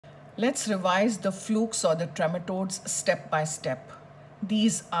Let's revise the flukes or the trematodes step by step.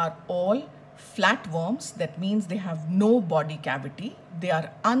 These are all flatworms. That means they have no body cavity. They are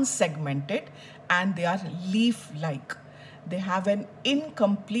unsegmented and they are leaf-like. They have an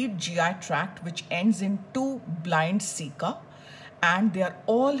incomplete GI tract which ends in two blind ceca, and they are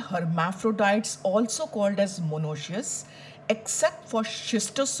all hermaphrodites, also called as monoecious, except for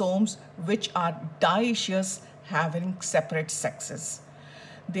schistosomes which are dioecious, having separate sexes.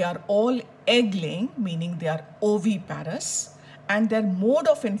 They are all egg-laying, meaning they are oviparous, and their mode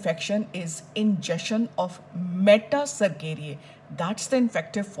of infection is ingestion of Metacercariae. That's the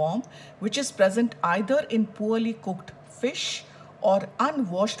infective form, which is present either in poorly cooked fish or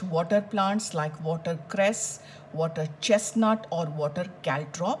unwashed water plants like watercress, water chestnut, or water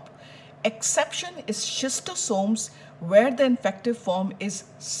caltrop. Exception is schistosomes, where the infective form is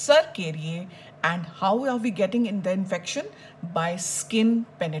Cercariae. And how are we getting in the infection? By skin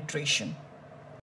penetration.